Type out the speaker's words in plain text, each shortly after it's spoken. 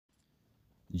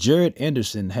Jared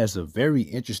Anderson has a very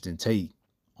interesting take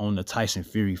on the Tyson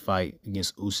Fury fight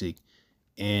against Usyk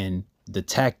and the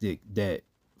tactic that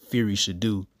Fury should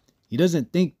do. He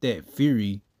doesn't think that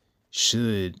Fury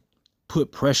should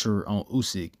put pressure on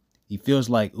Usyk. He feels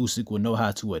like Usyk will know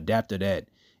how to adapt to that.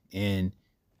 And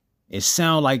it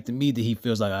sounds like to me that he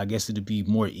feels like, I guess it'd be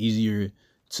more easier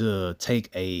to take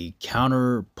a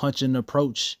counter punching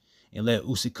approach and let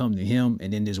Usyk come to him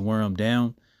and then just wear him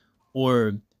down.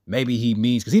 Or maybe he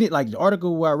means, because he didn't, like, the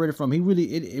article where I read it from, he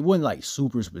really, it wasn't like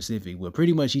super specific, but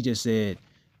pretty much he just said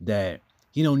that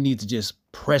he don't need to just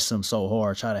press him so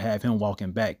hard, try to have him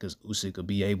walking back, because Usyk could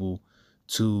be able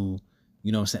to,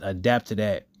 you know what I'm saying, adapt to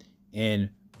that. And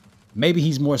maybe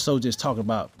he's more so just talking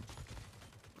about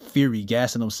Fury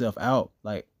gassing himself out,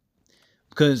 like,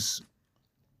 because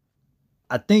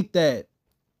I think that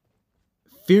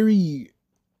Fury,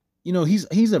 you know,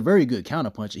 he's a very good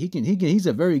counterpuncher. He's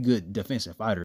a very good defensive fighter.